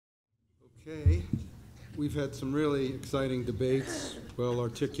Okay, we've had some really exciting debates, well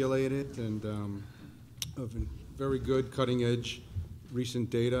articulated, and of very good cutting-edge recent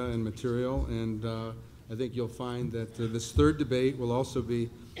data and material, and I think you'll find that this third debate will also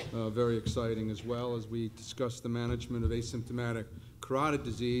be very exciting as well, as we discuss the management of asymptomatic carotid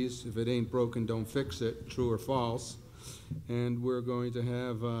disease. If it ain't broken, don't fix it, true or false. And we're going to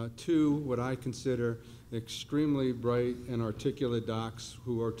have two, what I consider extremely bright and articulate docs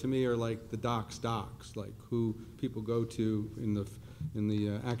who are, to me, are like the docs, like who people go to in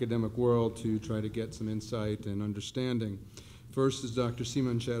the academic world to try to get some insight and understanding. First is Dr.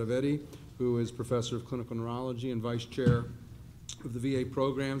 Simon Chaturvedi, who is professor of clinical neurology and vice chair of the VA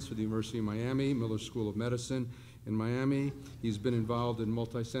programs for the University of Miami, Miller School of Medicine in Miami. He's been involved in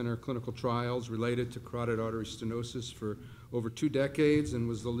multi-center clinical trials related to carotid artery stenosis for over 2 decades and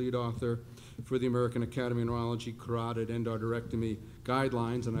was the lead author for the American Academy of Neurology carotid endarterectomy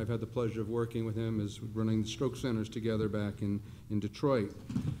guidelines, and I've had the pleasure of working with him as running the stroke centers together back in Detroit.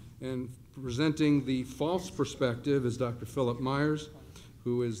 And presenting the false perspective is Dr. Philip Meyers,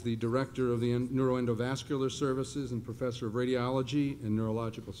 who is the director of the neuroendovascular services and professor of radiology and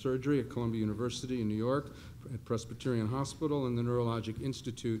neurological surgery at Columbia University in New York, at Presbyterian Hospital and the Neurologic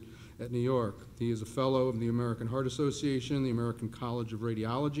Institute at New York. He is a fellow of the American Heart Association, the American College of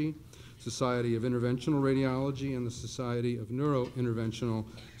Radiology, Society of Interventional Radiology, and the Society of Neurointerventional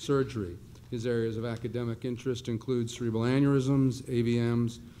Surgery. His areas of academic interest include cerebral aneurysms,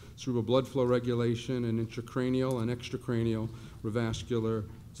 AVMs, cerebral blood flow regulation, and intracranial and extracranial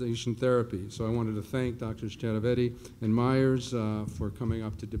revascularization therapy. So I wanted to thank Drs. Chaturvedi and Meyers for coming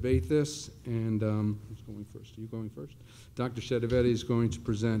up to debate this. And who's going first? Are you going first? Dr. Chaturvedi is going to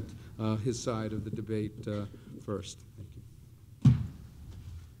present his side of the debate first. Thank you.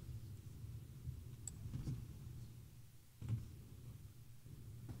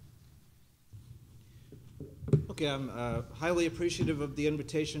 Okay, I'm highly appreciative of the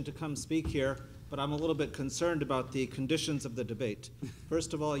invitation to come speak here, but I'm a little bit concerned about the conditions of the debate.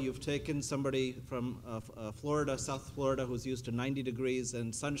 First of all, you've taken somebody from Florida, South Florida, who's used to 90 degrees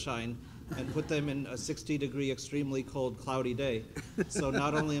and sunshine, and put them in a 60-degree, extremely cold, cloudy day. So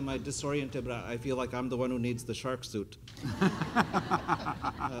not only am I disoriented, but I feel like I'm the one who needs the shark suit.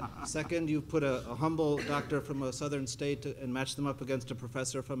 Second, you've put a humble doctor from a southern state and matched them up against a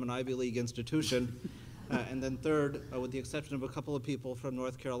professor from an Ivy League institution. And then third, with the exception of a couple of people from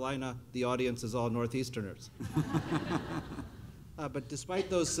North Carolina, the audience is all Northeasterners. But despite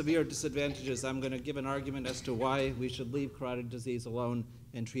those severe disadvantages, I'm going to give an argument as to why we should leave carotid disease alone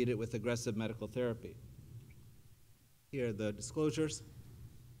and treat it with aggressive medical therapy. Here are the disclosures.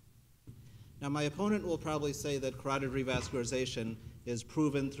 Now, my opponent will probably say that carotid revascularization is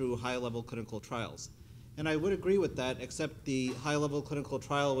proven through high-level clinical trials. And I would agree with that, except the high-level clinical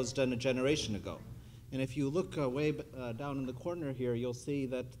trial was done a generation ago. And if you look way down in the corner here, you'll see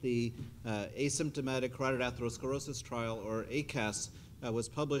that the asymptomatic carotid atherosclerosis trial, or ACAS, was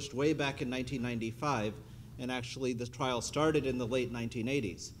published way back in 1995, and actually the trial started in the late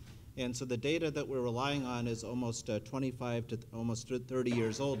 1980s. And so the data that we're relying on is almost 25 to almost 30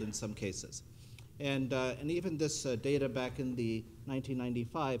 years old in some cases. And even this data back in the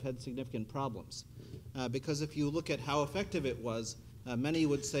 1995 had significant problems. Because if you look at how effective it was, many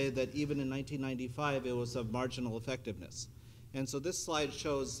would say that even in 1995 it was of marginal effectiveness. And so this slide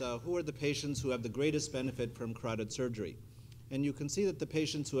shows who are the patients who have the greatest benefit from carotid surgery. And you can see that the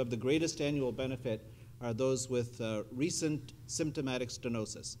patients who have the greatest annual benefit are those with recent symptomatic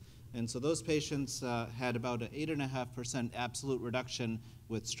stenosis. And so those patients had about an 8.5% absolute reduction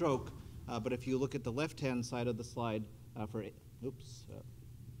with stroke. But if you look at the left-hand side of the slide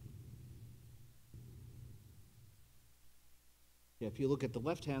if you look at the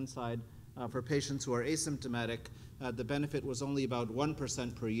left-hand side, for patients who are asymptomatic, the benefit was only about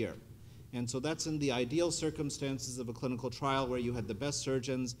 1% per year. And so that's in the ideal circumstances of a clinical trial where you had the best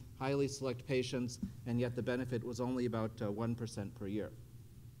surgeons, highly select patients, and yet the benefit was only about 1% per year.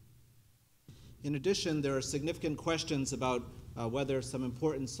 In addition, there are significant questions about whether some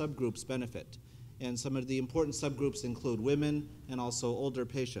important subgroups benefit. And some of the important subgroups include women and also older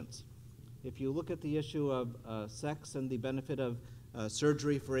patients. If you look at the issue of sex and the benefit of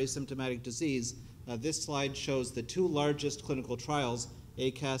surgery for asymptomatic disease, this slide shows the 2 largest clinical trials,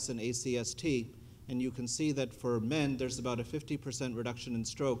 ACAS and ACST, and you can see that for men there's about a 50% reduction in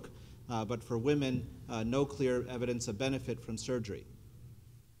stroke, but for women, no clear evidence of benefit from surgery.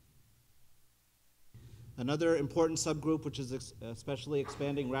 Another important subgroup, which is especially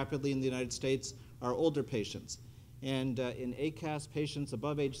expanding rapidly in the United States, are older patients. And in ACAS, patients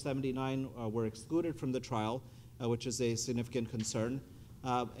above age 79 were excluded from the trial, which is a significant concern.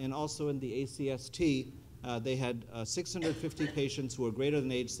 And also in the ACST, they had 650 patients who were greater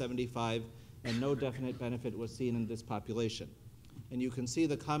than age 75, and no definite benefit was seen in this population. And you can see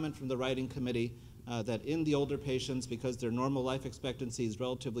the comment from the writing committee that in the older patients, because their normal life expectancy is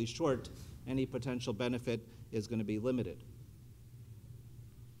relatively short, any potential benefit is going to be limited.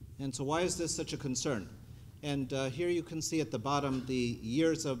 And so why is this such a concern? And here you can see at the bottom the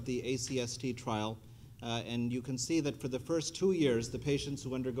years of the ACST trial, and you can see that for the first 2 years, the patients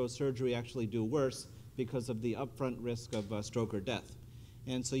who undergo surgery actually do worse because of the upfront risk of stroke or death.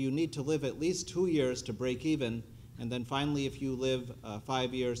 And so you need to live at least 2 years to break even, and then finally if you live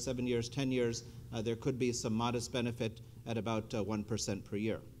 5 years, 7 years, 10 years, there could be some modest benefit at about 1% per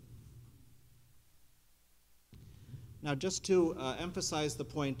year. Now just to emphasize the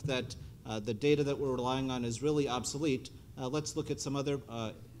point that the data that we're relying on is really obsolete, let's look at some other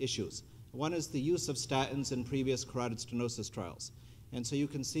issues. One is the use of statins in previous carotid stenosis trials. And so you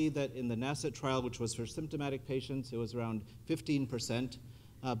can see that in the NECC trial, which was for symptomatic patients, it was around 15%.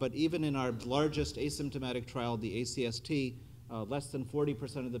 But even in our largest asymptomatic trial, the ACST, less than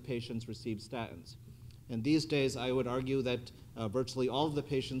 40% of the patients received statins. And these days, I would argue that virtually all of the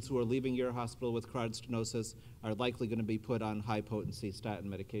patients who are leaving your hospital with carotid stenosis are likely going to be put on high-potency statin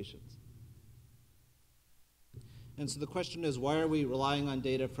medications. And so the question is, why are we relying on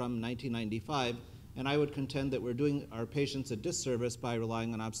data from 1995? And I would contend that we're doing our patients a disservice by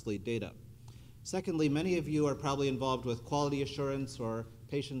relying on obsolete data. Secondly, many of you are probably involved with quality assurance or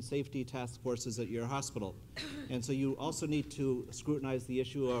patient safety task forces at your hospital. And so you also need to scrutinize the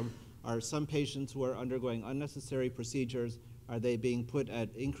issue of, are some patients who are undergoing unnecessary procedures, are they being put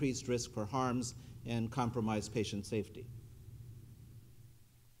at increased risk for harms and compromised patient safety?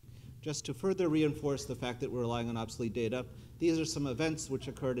 Just to further reinforce the fact that we're relying on obsolete data, these are some events which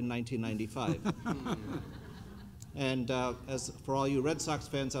occurred in 1995. And as for all you Red Sox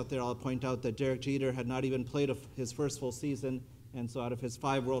fans out there, I'll point out that Derek Jeter had not even played his first full season, and so out of his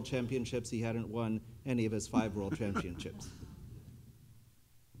 5 world championships, he hadn't won any of his 5 world championships.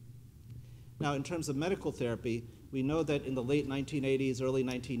 Now, in terms of medical therapy, we know that in the late 1980s, early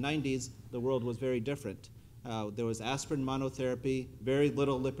 1990s, the world was very different. There was aspirin monotherapy, very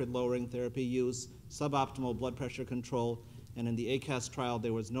little lipid-lowering therapy use, suboptimal blood pressure control, and in the ACAS trial,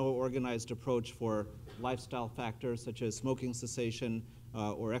 there was no organized approach for lifestyle factors such as smoking cessation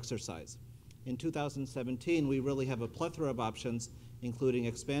or exercise. In 2017, we really have a plethora of options, including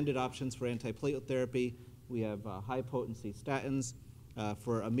expanded options for antiplatelet therapy. We have high-potency statins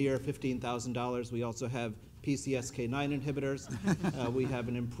for a mere $15,000. We also have PCSK9 inhibitors. We have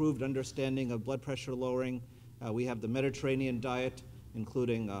an improved understanding of blood pressure lowering. We have the Mediterranean diet,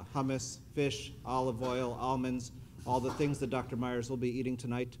 including hummus, fish, olive oil, almonds, all the things that Dr. Meyers will be eating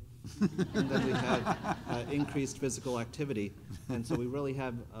tonight. And then we have increased physical activity. And so we really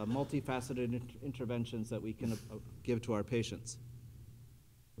have multifaceted interventions that we can give to our patients.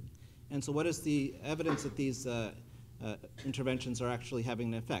 And so what is the evidence that these interventions are actually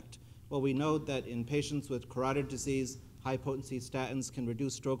having an effect? Well, we know that in patients with carotid disease, high-potency statins can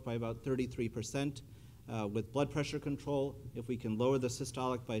reduce stroke by about 33%. With blood pressure control, if we can lower the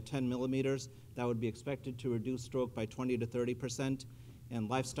systolic by 10 millimeters, that would be expected to reduce stroke by 20 to 30%. And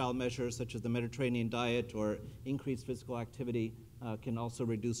lifestyle measures such as the Mediterranean diet or increased physical activity can also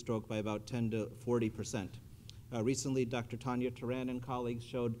reduce stroke by about 10 to 40%. Recently, Dr. Tanya Turan and colleagues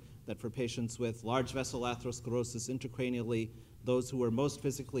showed that for patients with large vessel atherosclerosis intracranially, those who were most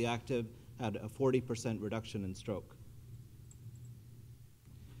physically active had a 40% reduction in stroke.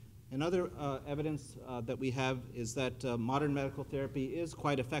 Another evidence that we have is that modern medical therapy is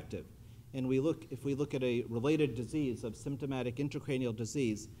quite effective. And if we look at a related disease of symptomatic intracranial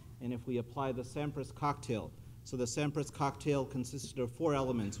disease, and if we apply the Sampras cocktail, so the Sampras cocktail consisted of 4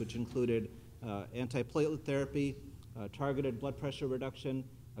 elements, which included antiplatelet therapy, targeted blood pressure reduction,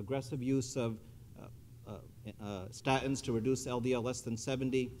 aggressive use of statins to reduce LDL less than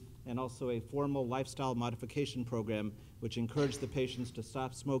 70, and also a formal lifestyle modification program which encouraged the patients to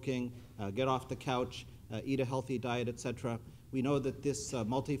stop smoking, get off the couch, eat a healthy diet, etc. We know that this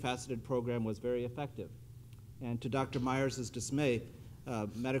multifaceted program was very effective. And to Dr. Meyers' dismay,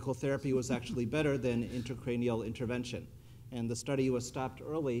 medical therapy was actually better than intracranial intervention. And the study was stopped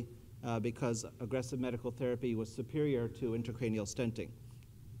early because aggressive medical therapy was superior to intracranial stenting.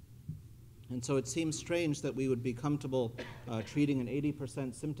 And so it seems strange that we would be comfortable treating an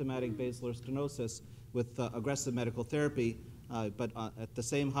 80% symptomatic basilar stenosis with aggressive medical therapy, but at the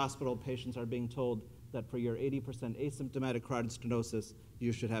same hospital, patients are being told that for your 80% asymptomatic carotid stenosis,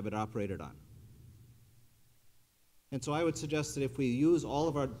 you should have it operated on. And so I would suggest that if we use all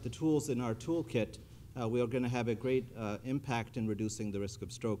of the tools in our toolkit we are going to have a great impact in reducing the risk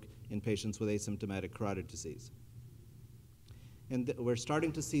of stroke in patients with asymptomatic carotid disease. And we're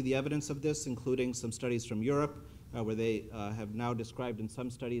starting to see the evidence of this, including some studies from Europe, where they have now described in some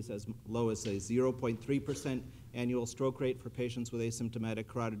studies as low as a 0.3% annual stroke rate for patients with asymptomatic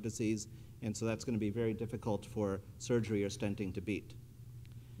carotid disease, and so that's going to be very difficult for surgery or stenting to beat.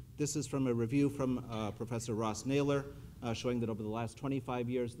 This is from a review from Professor Ross Naylor, showing that over the last 25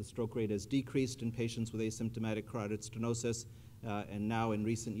 years, the stroke rate has decreased in patients with asymptomatic carotid stenosis, and now in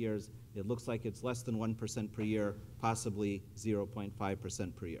recent years, it looks like it's less than 1% per year, possibly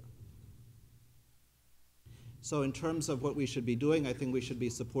 0.5% per year. So in terms of what we should be doing, I think we should be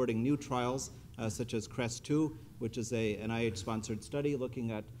supporting new trials, such as CREST-2, which is a NIH-sponsored study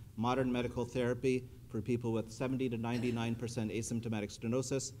looking at modern medical therapy for people with 70 to 99% asymptomatic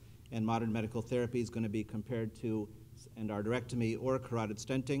stenosis, and modern medical therapy is going to be compared to endarterectomy or carotid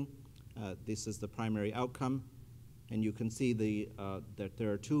stenting. This is the primary outcome. And you can see that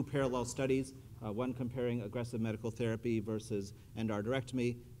there are two parallel studies, one comparing aggressive medical therapy versus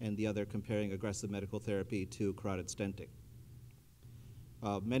endarterectomy, and the other comparing aggressive medical therapy to carotid stenting.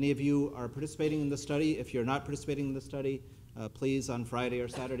 Many of you are participating in the study. If you're not participating in the study, please on Friday or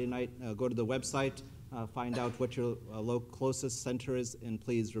Saturday night go to the website, find out what your closest center is, and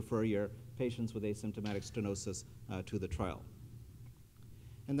please refer your patients with asymptomatic stenosis to the trial.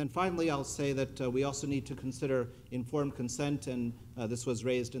 And then finally, I'll say that we also need to consider informed consent, and this was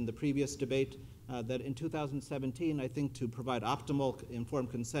raised in the previous debate, that in 2017, I think to provide optimal informed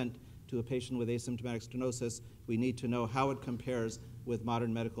consent to a patient with asymptomatic stenosis, we need to know how it compares with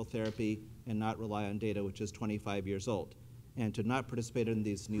modern medical therapy and not rely on data which is 25 years old. And to not participate in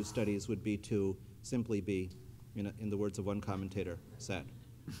these new studies would be to simply be, in the words of one commentator, sad.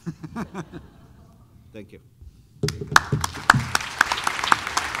 Thank you.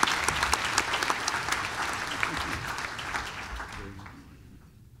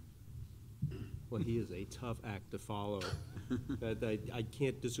 Well, he is a tough act to follow. I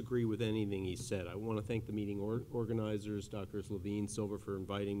can't disagree with anything he said. I want to thank the meeting organizers, Drs. Levine, Silver, for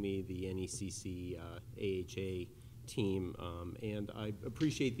inviting me, the NECC AHA team, and I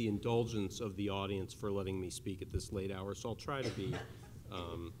appreciate the indulgence of the audience for letting me speak at this late hour, so I'll try to be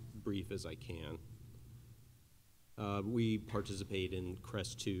brief as I can. We participate in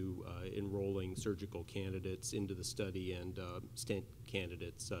CREST-2, enrolling surgical candidates into the study and stent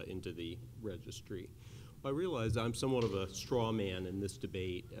candidates into the registry. I realize I'm somewhat of a straw man in this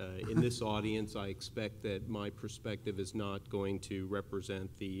debate. In this audience, I expect that my perspective is not going to represent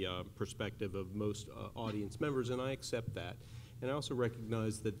the perspective of most audience members, and I accept that. And I also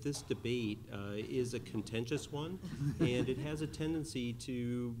recognize that this debate is a contentious one, and it has a tendency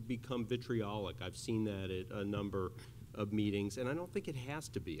to become vitriolic. I've seen that at a number of meetings, and I don't think it has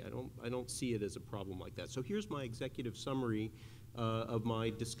to be. I don't see it as a problem like that. So here's my executive summary of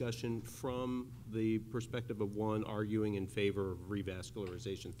my discussion from the perspective of one arguing in favor of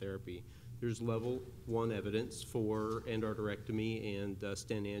revascularization therapy. There's level 1 evidence for endarterectomy and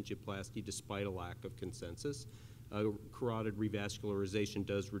stent angioplasty despite a lack of consensus. Carotid revascularization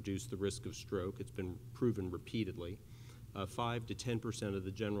does reduce the risk of stroke. It's been proven repeatedly. 5 to 10% of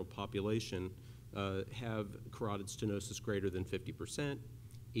the general population have carotid stenosis greater than 50%.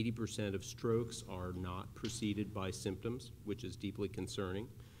 80% of strokes are not preceded by symptoms, which is deeply concerning.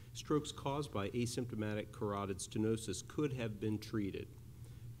 Strokes caused by asymptomatic carotid stenosis could have been treated.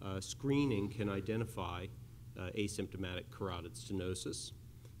 Screening can identify asymptomatic carotid stenosis.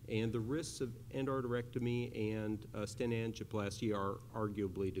 And the risks of endarterectomy and stent angioplasty are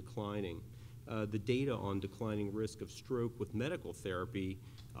arguably declining. The data on declining risk of stroke with medical therapy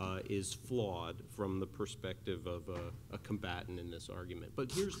is flawed from the perspective of a combatant in this argument.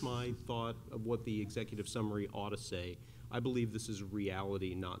 But here's my thought of what the executive summary ought to say. I believe this is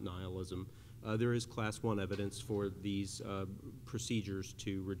reality, not nihilism. There is class 1 evidence for these procedures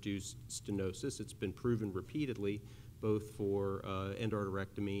to reduce stenosis. It's been proven repeatedly, both for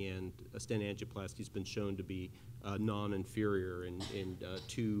endarterectomy and stent angioplasty has been shown to be non-inferior in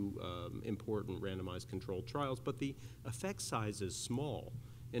 2 important randomized controlled trials, but the effect size is small.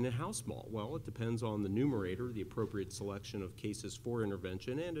 And how small? Well, it depends on the numerator, the appropriate selection of cases for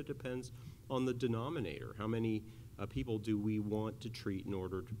intervention, and it depends on the denominator. How many people do we want to treat in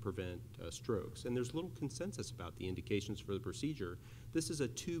order to prevent strokes? And there's little consensus about the indications for the procedure. This is a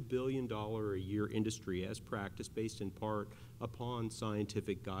 $2 billion a year industry as practiced based in part upon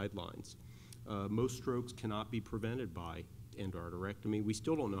scientific guidelines. Most strokes cannot be prevented by endarterectomy. We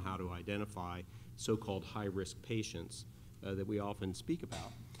still don't know how to identify so-called high-risk patients that we often speak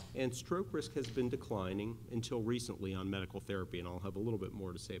about. And stroke risk has been declining until recently on medical therapy, and I'll have a little bit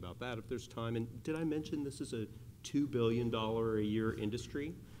more to say about that if there's time. And did I mention this is a $2 billion a year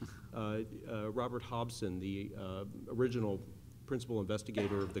industry? Robert Hobson, the original principal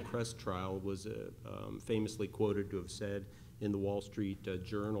investigator of the CREST trial, was famously quoted to have said in the Wall Street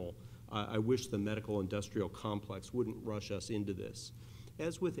Journal, I wish the medical industrial complex wouldn't rush us into this.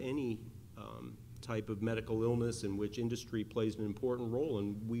 As with any type of medical illness in which industry plays an important role,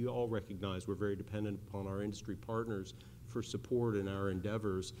 and we all recognize we're very dependent upon our industry partners for support in our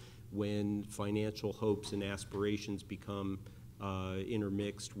endeavors, when financial hopes and aspirations become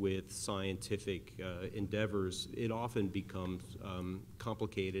intermixed with scientific endeavors, it often becomes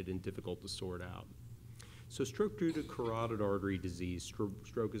complicated and difficult to sort out. So stroke due to carotid artery disease.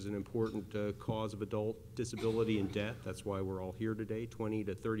 Stroke is an important cause of adult disability and death. That's why we're all here today. 20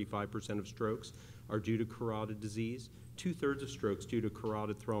 to 35% of strokes are due to carotid disease. 2/3 of strokes due to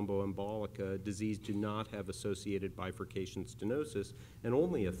carotid thromboembolic disease do not have associated bifurcation stenosis, and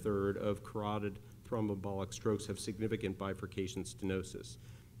only 1/3 of carotid thromboembolic strokes have significant bifurcation stenosis.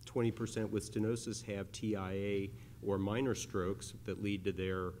 20% with stenosis have TIA or minor strokes that lead to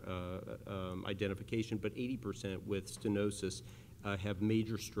their identification, but 80% with stenosis have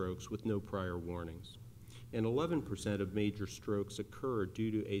major strokes with no prior warnings. And 11% of major strokes occur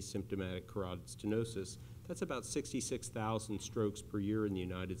due to asymptomatic carotid stenosis. That's about 66,000 strokes per year in the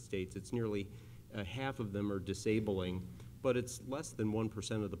United States. It's nearly half of them are disabling, but it's less than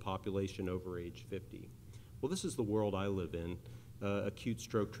 1% of the population over age 50. Well, this is the world I live in. Acute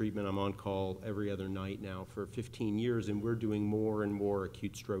stroke treatment, I'm on call every other night now for 15 years, and we're doing more and more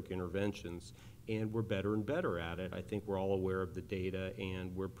acute stroke interventions, and we're better and better at it. I think we're all aware of the data,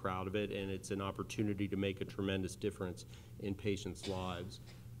 and we're proud of it, and it's an opportunity to make a tremendous difference in patients' lives.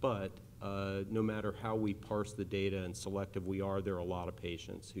 But no matter how we parse the data and selective we are, there are a lot of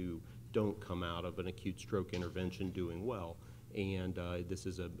patients who don't come out of an acute stroke intervention doing well. And this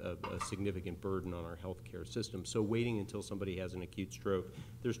is a significant burden on our healthcare system. So waiting until somebody has an acute stroke,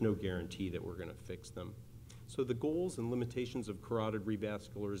 there's no guarantee that we're going to fix them. So the goals and limitations of carotid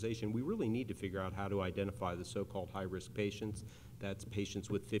revascularization, we really need to figure out how to identify the so-called high-risk patients. That's patients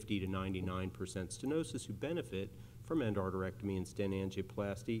with 50 to 99% stenosis who benefit from endarterectomy and stent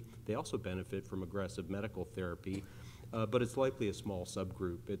angioplasty. They also benefit from aggressive medical therapy. But it's likely a small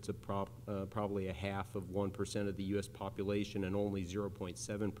subgroup. It's probably 0.5% of the U.S. population and only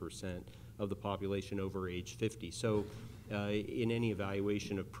 0.7% of the population over age 50. So in any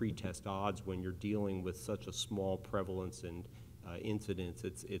evaluation of pretest odds, when you're dealing with such a small prevalence and incidence,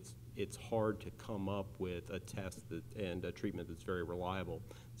 it's hard to come up with a test and a treatment that's very reliable.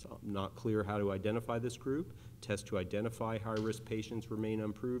 So not clear how to identify this group. Tests to identify high-risk patients remain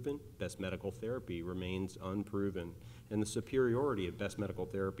unproven. Best medical therapy remains unproven. And the superiority of best medical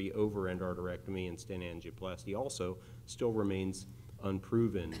therapy over endarterectomy and stent angioplasty also still remains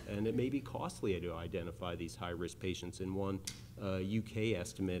unproven. And it may be costly to identify these high-risk patients. In one UK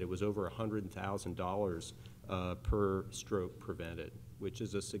estimate, it was over $100,000 per stroke prevented, which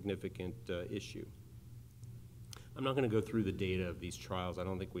is a significant issue. I'm not going to go through the data of these trials. I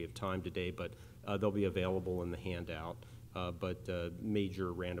don't think we have time today, but they'll be available in the handout. But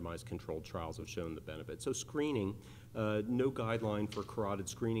major randomized controlled trials have shown the benefit. So screening, no guideline for carotid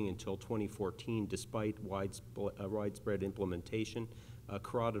screening until 2014, despite widespread implementation.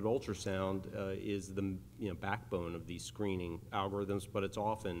 Carotid ultrasound is the backbone of these screening algorithms, but it's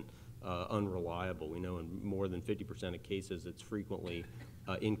often unreliable. We know in more than 50% of cases it's frequently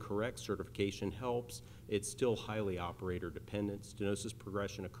incorrect. Certification helps. It's still highly operator dependent. Stenosis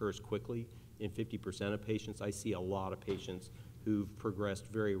progression occurs quickly in 50% of patients. I see a lot of patients who've progressed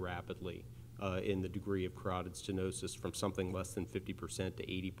very rapidly in the degree of carotid stenosis from something less than 50% to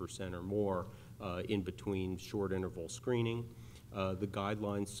 80% or more in between short interval screening. The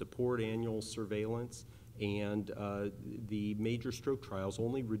guidelines support annual surveillance, and the major stroke trials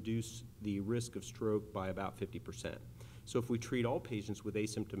only reduce the risk of stroke by about 50%. So if we treat all patients with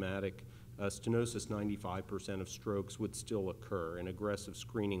asymptomatic stenosis, 95% of strokes would still occur, and aggressive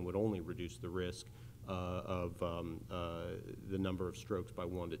screening would only reduce the risk of the number of strokes by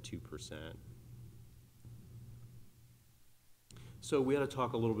 1 to 2%. So we ought to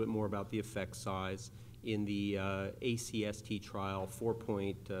talk a little bit more about the effect size. In the ACST trial,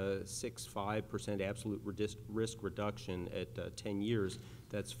 4.65% absolute risk reduction at 10 years.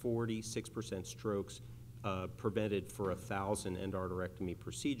 That's 46% strokes prevented for 1,000 endarterectomy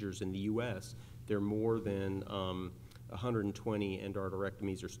procedures. In the U.S., there are more than 120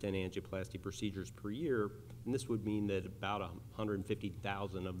 endarterectomies or stent angioplasty procedures per year, and this would mean that about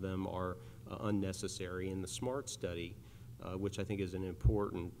 150,000 of them are unnecessary. In the SMART study, which I think is an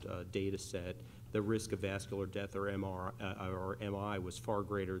important data set, the risk of vascular death or MI was far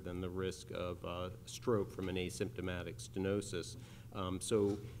greater than the risk of stroke from an asymptomatic stenosis.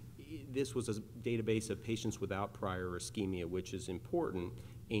 So this was a database of patients without prior ischemia, which is important,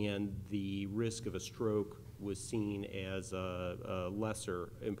 and the risk of a stroke was seen as a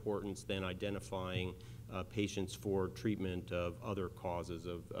lesser importance than identifying patients for treatment of other causes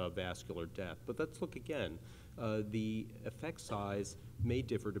of vascular death. But let's look again. The effect size may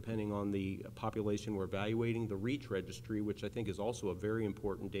differ depending on the population we're evaluating. The REACH registry, which I think is also a very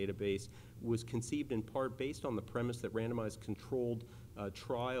important database, was conceived in part based on the premise that randomized controlled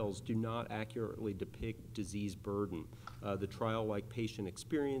trials do not accurately depict disease burden. The trial-like patient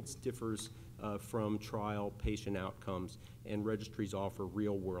experience differs from trial patient outcomes, and registries offer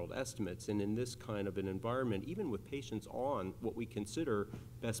real-world estimates. And in this kind of an environment, even with patients on what we consider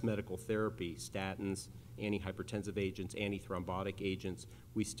best medical therapy, statins, antihypertensive agents, antithrombotic agents,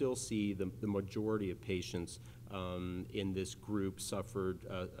 we still see the majority of patients in this group suffered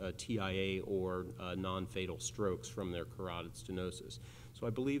a TIA or non-fatal strokes from their carotid stenosis. So I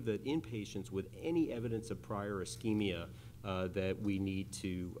believe that in patients with any evidence of prior ischemia, that we need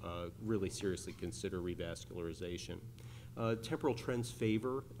to really seriously consider revascularization. Temporal trends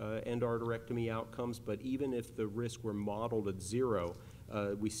favor endarterectomy outcomes, but even if the risk were modeled at 0,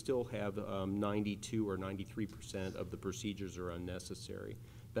 we still have 92 or 93% of the procedures are unnecessary.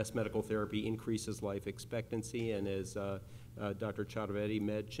 Best medical therapy increases life expectancy, and as Dr. Chaturvedi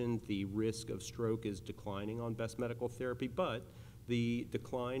mentioned, the risk of stroke is declining on best medical therapy, but the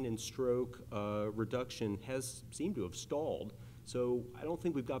decline in stroke reduction has seemed to have stalled. So I don't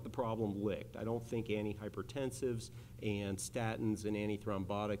think we've got the problem licked. I don't think antihypertensives and statins and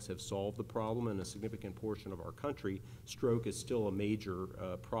antithrombotics have solved the problem in a significant portion of our country. Stroke is still a major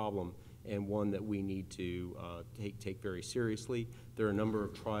problem and one that we need to take very seriously. There are a number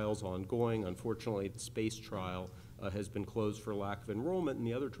of trials ongoing. Unfortunately, the SPACE trial has been closed for lack of enrollment, and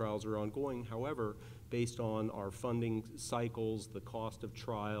the other trials are ongoing. However, based on our funding cycles, the cost of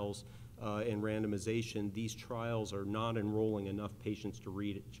trials, and randomization, these trials are not enrolling enough patients to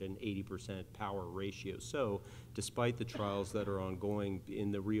reach an 80% power ratio. So despite the trials that are ongoing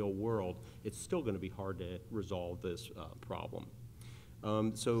in the real world, it's still going to be hard to resolve this problem.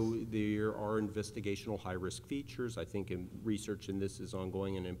 So there are investigational high-risk features. I think research in this is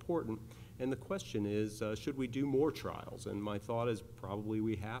ongoing and important. And the question is, should we do more trials? And my thought is probably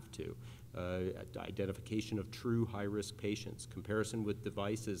we have to. Identification of true high-risk patients, comparison with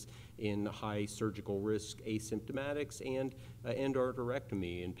devices in high surgical risk asymptomatics, and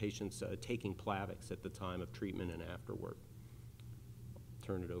endarterectomy in patients taking Plavix at the time of treatment and afterward. I'll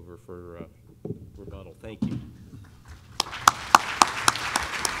turn it over for rebuttal. Thank you.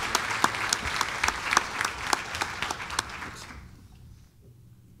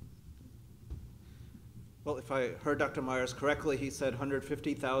 Well, if I heard Dr. Meyers correctly, he said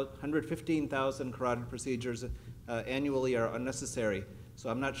 115,000 carotid procedures annually are unnecessary. So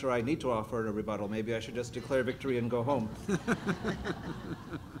I'm not sure I need to offer a rebuttal. Maybe I should just declare victory and go home.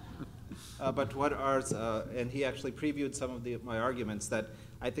 But what are, and he actually previewed some of my arguments, that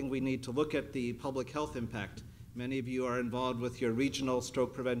I think we need to look at the public health impact. Many of you are involved with your regional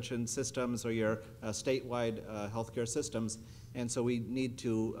stroke prevention systems or your statewide healthcare systems. And so we need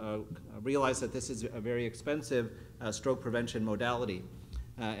to realize that this is a very expensive stroke prevention modality.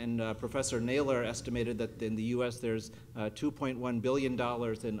 Professor Naylor estimated that in the US there's $2.1 billion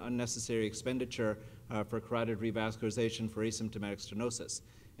in unnecessary expenditure for carotid revascularization for asymptomatic stenosis.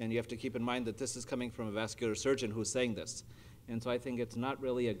 And you have to keep in mind that this is coming from a vascular surgeon who's saying this. And so I think it's not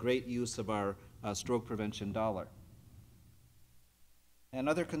really a great use of our stroke prevention dollar.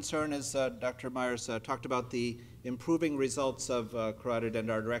 Another concern is Dr. Meyers talked about the improving results of carotid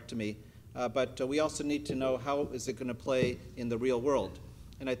endarterectomy, but we also need to know how is it going to play in the real world.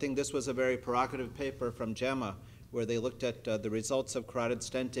 And I think this was a very provocative paper from JAMA, where they looked at the results of carotid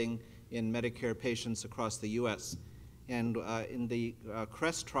stenting in Medicare patients across the US. And in the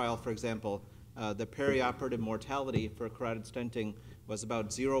CREST trial, for example, the perioperative mortality for carotid stenting was about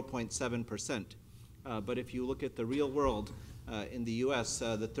 0.7%. But if you look at the real world, in the US,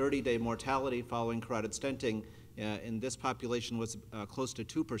 the 30-day mortality following carotid stenting in this population was close to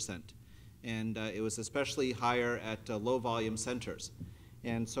 2%. And it was especially higher at low-volume centers.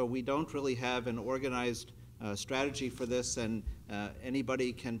 And so we don't really have an organized strategy for this, and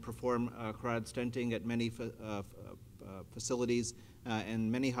anybody can perform carotid stenting at many facilities, and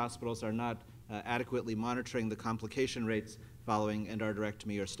many hospitals are not adequately monitoring the complication rates following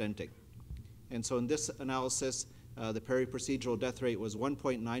endarterectomy or stenting. And so in this analysis, the peri-procedural death rate was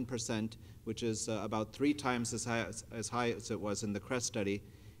 1.9%, which is about 3 times as high as it was in the CREST study,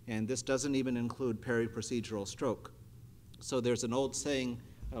 and this doesn't even include peri-procedural stroke. So there's an old saying,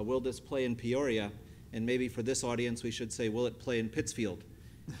 will this play in Peoria? And maybe for this audience we should say, will it play in Pittsfield?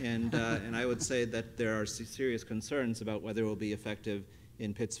 And I would say that there are serious concerns about whether it will be effective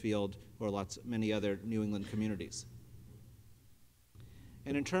in Pittsfield or many other New England communities.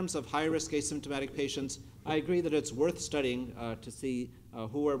 And in terms of high-risk asymptomatic patients, I agree that it's worth studying to see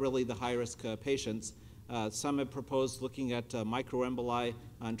who are really the high-risk patients. Some have proposed looking at microemboli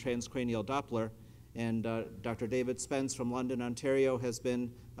on transcranial Doppler, and Dr. David Spence from London, Ontario, has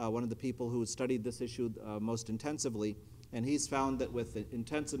been one of the people who studied this issue most intensively, and he's found that with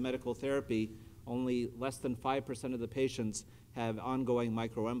intensive medical therapy, only less than 5% of the patients have ongoing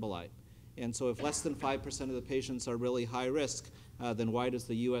microemboli. And so if less than 5% of the patients are really high risk, then why does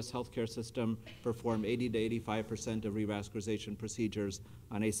the US healthcare system perform 80 to 85% of revascularization procedures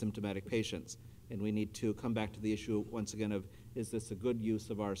on asymptomatic patients? And we need to come back to the issue once again of, is this a good use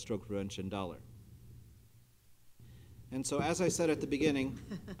of our stroke prevention dollar? And so as I said at the beginning,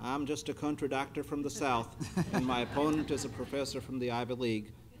 I'm just a country doctor from the South, and my opponent is a professor from the Ivy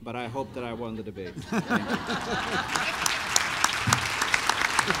League, but I hope that I won the debate.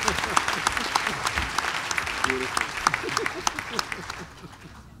 Thank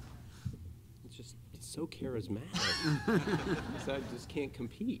It's so charismatic. So I just can't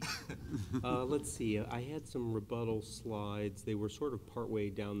compete. Let's see. I had some rebuttal slides. They were sort of partway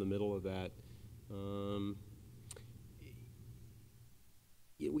down the middle of that.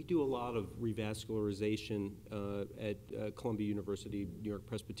 We do a lot of revascularization at Columbia University, New York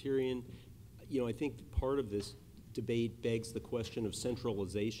Presbyterian. I think part of this debate begs the question of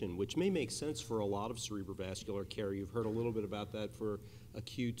centralization, which may make sense for a lot of cerebrovascular care. You've heard a little bit about that for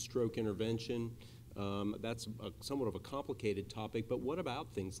acute stroke intervention. That's somewhat of a complicated topic, but what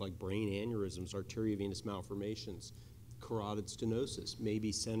about things like brain aneurysms, arteriovenous malformations, carotid stenosis?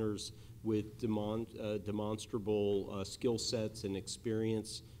 Maybe centers with demonstrable skill sets and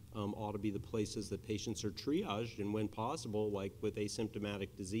experience ought to be the places that patients are triaged, and when possible, like with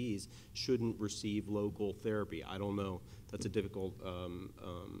asymptomatic disease, shouldn't receive local therapy. I don't know. That's a difficult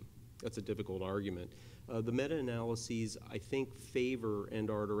argument. The meta-analyses, I think, favor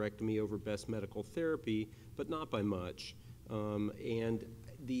endarterectomy over best medical therapy, but not by much. And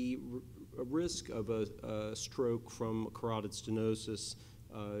the risk of a stroke from carotid stenosis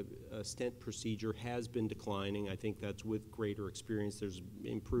stent procedure has been declining. I think that's with greater experience. There's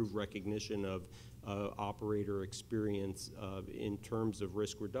improved recognition of operator experience in terms of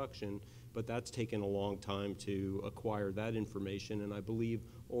risk reduction, but that's taken a long time to acquire that information, and I believe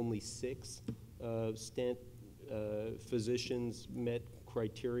only 6 stent physicians met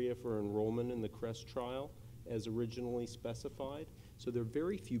criteria for enrollment in the CREST trial as originally specified. So there are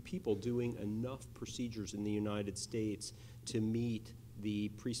very few people doing enough procedures in the United States to meet the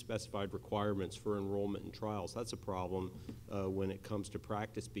pre-specified requirements for enrollment in trials. That's a problem when it comes to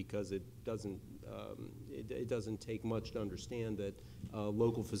practice, because it doesn't take much to understand that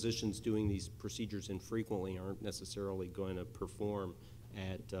local physicians doing these procedures infrequently aren't necessarily going to perform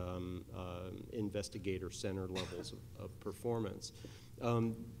at investigator center levels of performance.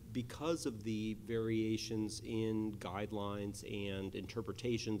 Because of the variations in guidelines and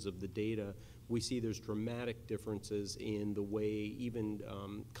interpretations of the data, we see there's dramatic differences in the way even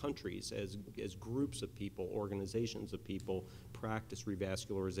countries, as groups of people, organizations of people, practice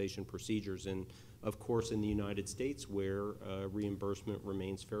revascularization procedures. And of course, in the United States, where reimbursement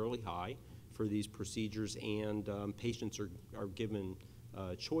remains fairly high for these procedures, and patients are given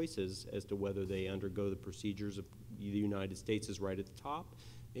choices as to whether they undergo the procedures. The United States is right at the top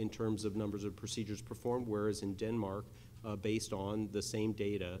in terms of numbers of procedures performed, whereas in Denmark, based on the same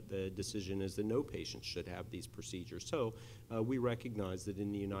data, the decision is that no patients should have these procedures. So we recognize that in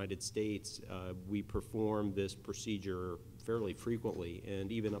the United States, we perform this procedure fairly frequently,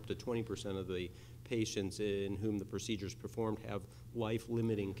 and even up to 20% of the patients in whom the procedure is performed have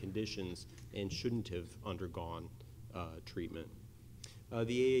life-limiting conditions and shouldn't have undergone treatment.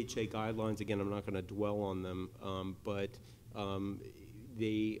 The AHA guidelines, again, I'm not going to dwell on them, but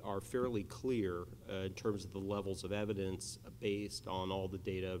they are fairly clear in terms of the levels of evidence based on all the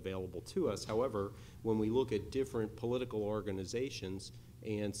data available to us. However, when we look at different political organizations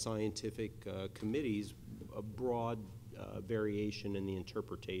and scientific committees, a broad variation in the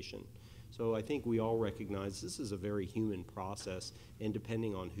interpretation. So I think we all recognize this is a very human process, and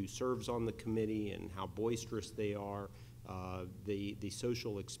depending on who serves on the committee and how boisterous they are, the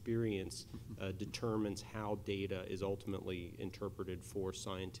social experience determines how data is ultimately interpreted for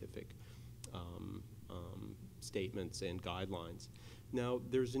scientific statements and guidelines. Now,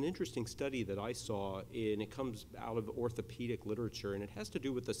 there's an interesting study that I saw, and it comes out of orthopedic literature, and it has to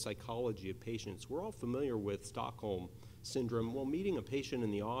do with the psychology of patients. We're all familiar with Stockholm syndrome. Well, meeting a patient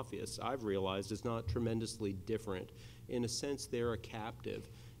in the office, I've realized, is not tremendously different. In a sense, they're a captive.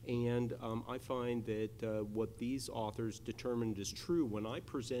 And I find that what these authors determined is true when I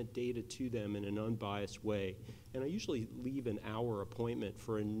present data to them in an unbiased way, and I usually leave an hour appointment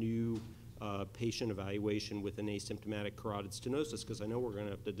for a new patient evaluation with an asymptomatic carotid stenosis, because I know we're going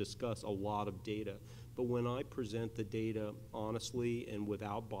to have to discuss a lot of data. But when I present the data honestly and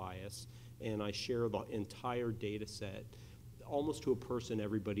without bias, and I share the entire data set, almost to a person,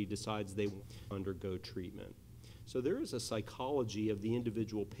 everybody decides they want to undergo treatment. So there is a psychology of the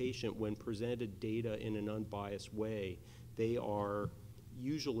individual patient when presented data in an unbiased way. They are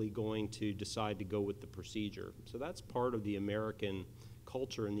usually going to decide to go with the procedure. So that's part of the American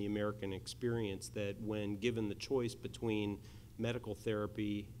culture and the American experience, that when given the choice between medical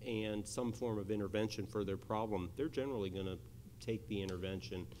therapy and some form of intervention for their problem, they're generally going to take the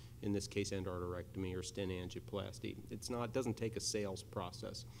intervention, in this case endarterectomy or stent angioplasty. It doesn't take a sales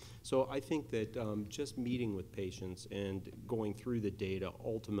process. So I think that just meeting with patients and going through the data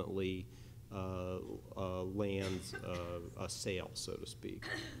ultimately lands a sale, so to speak.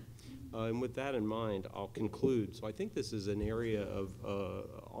 And with that in mind, I'll conclude. So I think this is an area of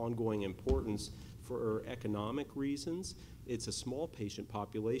ongoing importance for economic reasons. It's a small patient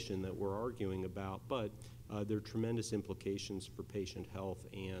population that we're arguing about, but there are tremendous implications for patient health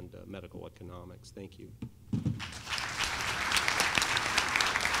and medical economics. Thank you.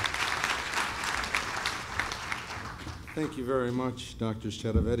 Thank you very much, Drs.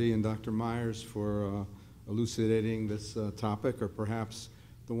 Chaturvedi and Dr. Meyers, for elucidating this topic, or perhaps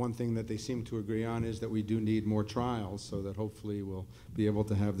the one thing that they seem to agree on is that we do need more trials, so that hopefully we'll be able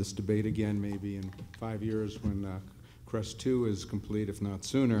to have this debate again maybe in 5 years when CREST-2 is complete, if not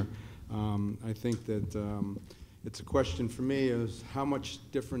sooner. I think that it's a question for me is how much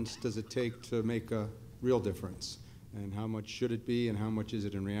difference does it take to make a real difference? And how much should it be, and how much is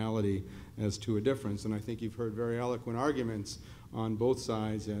it in reality as to a difference? And I think you've heard very eloquent arguments on both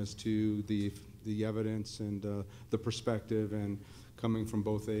sides as to the evidence and the perspective, and coming from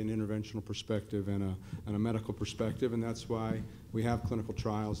both an interventional perspective and a medical perspective, and that's why we have clinical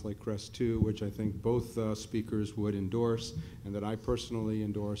trials like CREST-2, which I think both speakers would endorse, and that I personally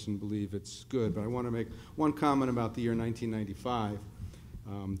endorse and believe it's good. But I want to make one comment about the year 1995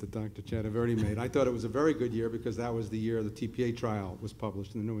 that Dr. Chaturvedi made. I thought it was a very good year because that was the year the TPA trial was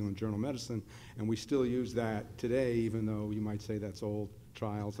published in the New England Journal of Medicine, and we still use that today, even though you might say that's old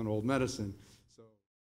trials and old medicine.